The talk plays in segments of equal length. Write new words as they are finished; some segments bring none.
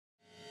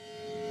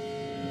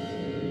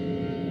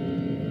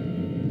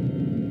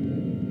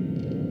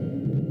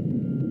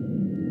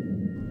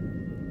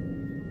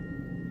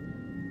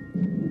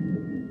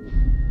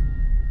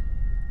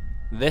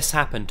This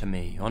happened to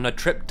me on a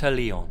trip to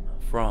Lyon,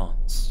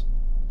 France.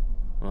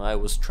 I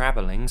was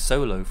travelling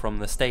solo from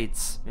the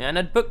States, and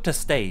had booked to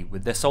stay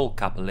with this old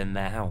couple in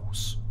their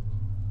house.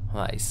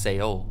 I say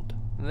old,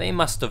 they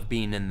must have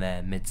been in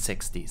their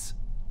mid-60s.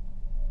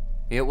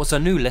 It was a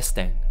new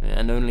listing,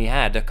 and only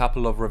had a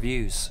couple of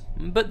reviews,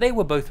 but they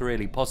were both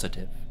really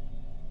positive.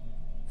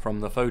 From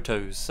the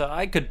photos,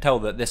 I could tell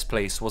that this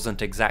place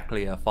wasn't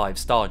exactly a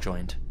 5-star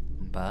joint,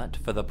 but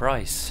for the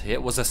price,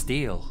 it was a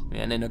steal,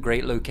 and in a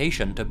great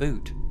location to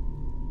boot.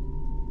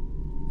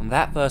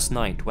 That first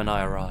night when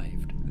I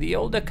arrived, the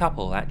older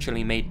couple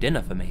actually made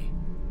dinner for me.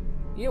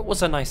 It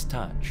was a nice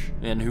touch,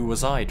 and who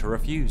was I to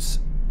refuse?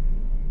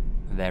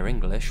 Their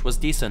English was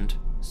decent,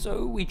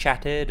 so we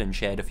chatted and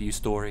shared a few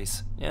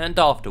stories, and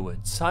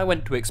afterwards I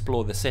went to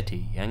explore the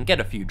city and get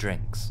a few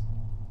drinks.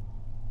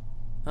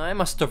 I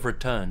must have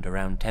returned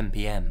around 10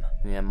 PM,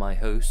 and my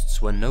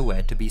hosts were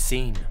nowhere to be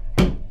seen.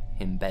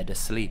 In bed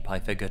asleep, I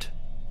figured.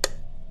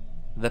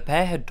 The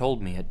pair had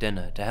told me at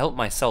dinner to help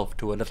myself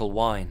to a little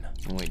wine,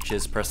 which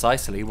is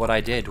precisely what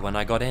I did when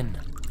I got in.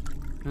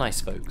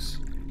 Nice folks.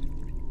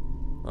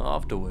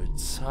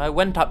 Afterwards, I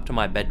went up to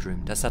my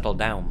bedroom to settle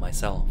down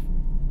myself.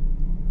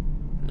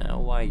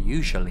 Now, I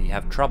usually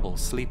have trouble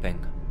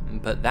sleeping,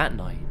 but that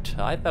night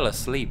I fell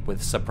asleep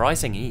with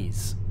surprising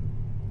ease.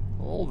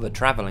 All the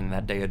travelling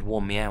that day had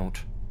worn me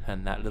out,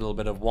 and that little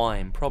bit of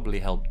wine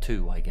probably helped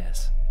too, I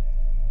guess.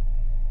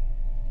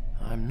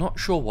 I'm not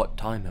sure what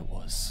time it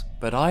was,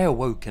 but I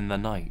awoke in the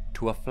night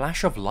to a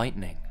flash of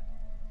lightning.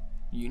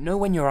 You know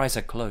when your eyes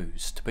are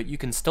closed, but you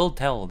can still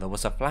tell there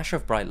was a flash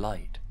of bright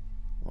light?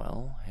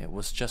 Well, it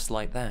was just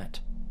like that.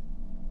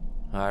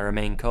 I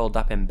remained curled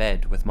up in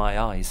bed with my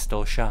eyes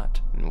still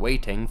shut,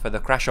 waiting for the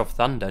crash of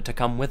thunder to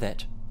come with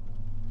it.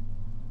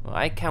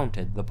 I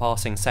counted the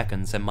passing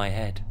seconds in my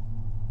head.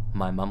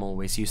 My mum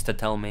always used to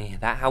tell me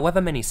that however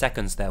many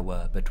seconds there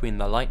were between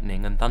the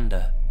lightning and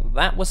thunder,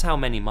 that was how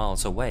many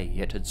miles away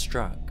it had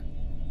struck.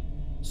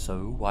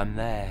 So I'm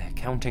there,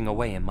 counting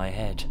away in my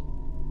head.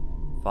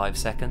 5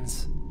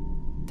 seconds,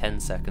 10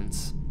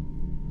 seconds,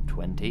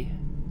 20,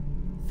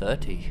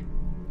 30.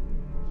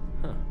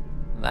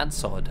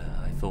 That's odd,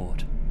 I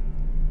thought.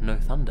 No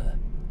thunder.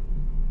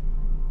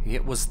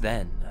 It was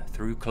then,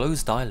 through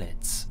closed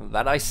eyelids,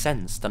 that I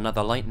sensed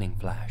another lightning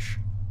flash.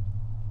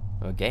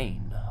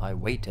 Again, I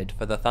waited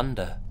for the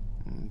thunder,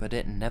 but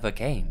it never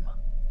came.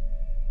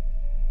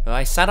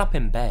 I sat up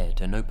in bed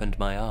and opened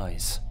my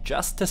eyes,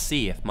 just to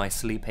see if my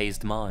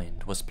sleep-hazed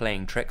mind was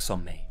playing tricks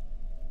on me.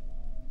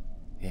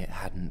 It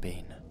hadn't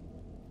been.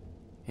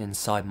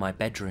 Inside my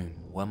bedroom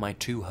were my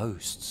two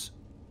hosts.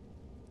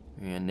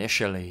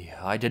 Initially,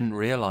 I didn't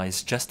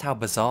realize just how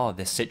bizarre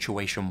this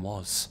situation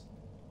was.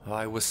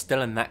 I was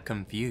still in that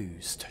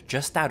confused,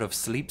 just out of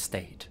sleep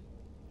state.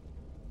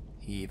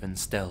 Even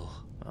still,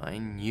 I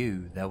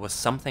knew there was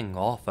something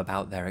off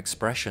about their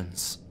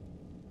expressions.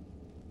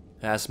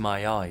 As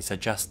my eyes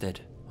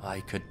adjusted, I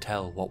could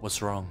tell what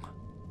was wrong.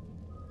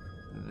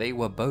 They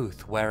were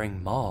both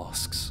wearing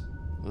masks,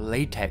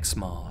 latex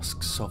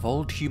masks of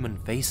old human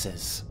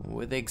faces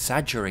with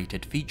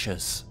exaggerated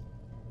features.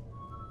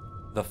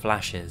 The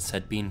flashes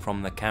had been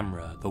from the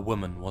camera the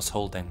woman was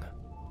holding.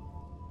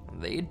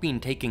 They'd been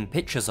taking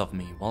pictures of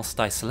me whilst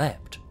I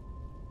slept.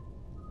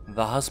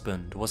 The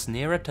husband was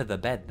nearer to the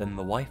bed than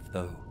the wife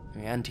though,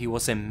 and he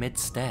was in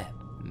mid-step,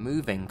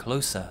 moving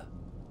closer.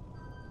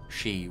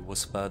 She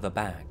was further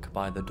back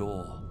by the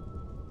door.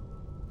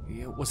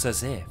 It was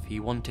as if he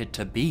wanted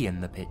to be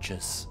in the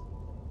pictures.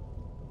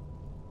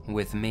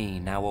 With me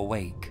now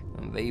awake,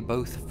 they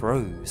both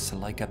froze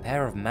like a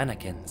pair of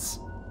mannequins.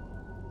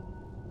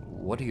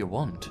 What do you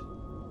want?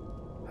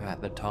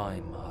 At the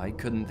time, I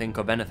couldn't think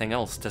of anything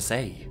else to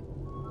say.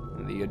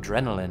 The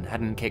adrenaline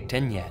hadn't kicked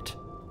in yet.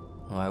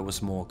 I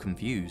was more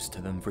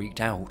confused than freaked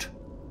out.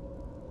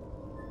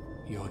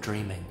 "You're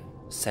dreaming,"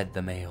 said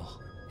the male,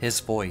 his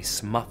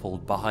voice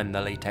muffled behind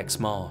the latex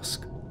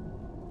mask.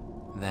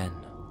 Then,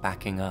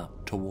 backing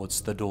up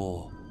towards the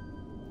door.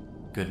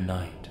 "Good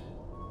night."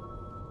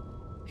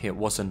 It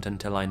wasn't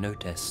until I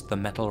noticed the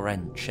metal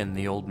wrench in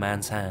the old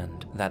man's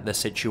hand that the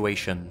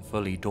situation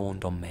fully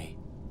dawned on me.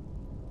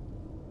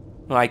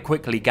 I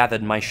quickly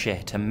gathered my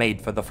shit and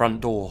made for the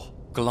front door,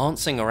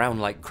 glancing around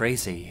like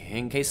crazy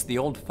in case the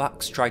old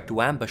fucks tried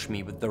to ambush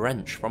me with the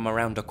wrench from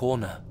around a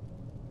corner.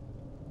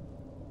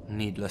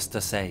 Needless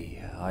to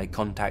say, I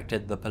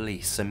contacted the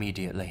police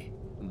immediately,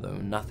 though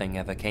nothing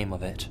ever came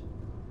of it.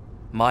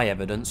 My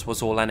evidence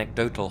was all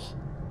anecdotal.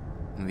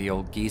 The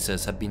old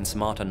geezers had been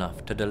smart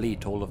enough to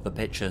delete all of the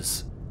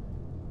pictures.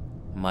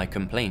 My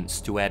complaints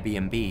to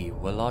Airbnb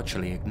were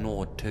largely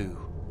ignored too,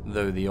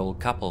 though the old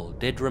couple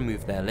did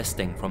remove their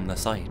listing from the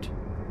site.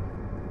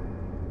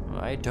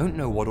 I don't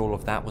know what all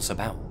of that was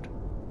about.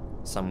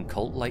 Some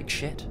cult-like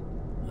shit?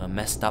 A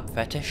messed up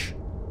fetish?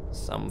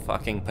 Some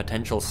fucking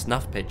potential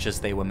snuff pictures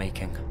they were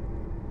making.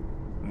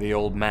 The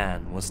old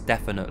man was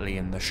definitely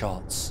in the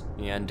shots,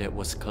 and it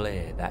was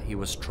clear that he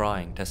was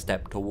trying to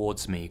step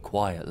towards me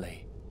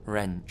quietly,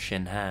 wrench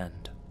in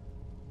hand.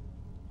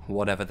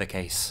 whatever the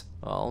case,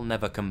 I'll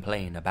never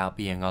complain about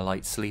being a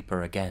light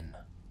sleeper again.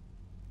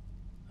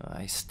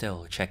 I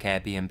still check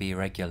Airbnb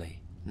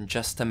regularly,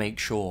 just to make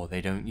sure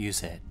they don't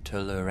use it to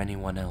lure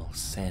anyone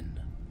else in.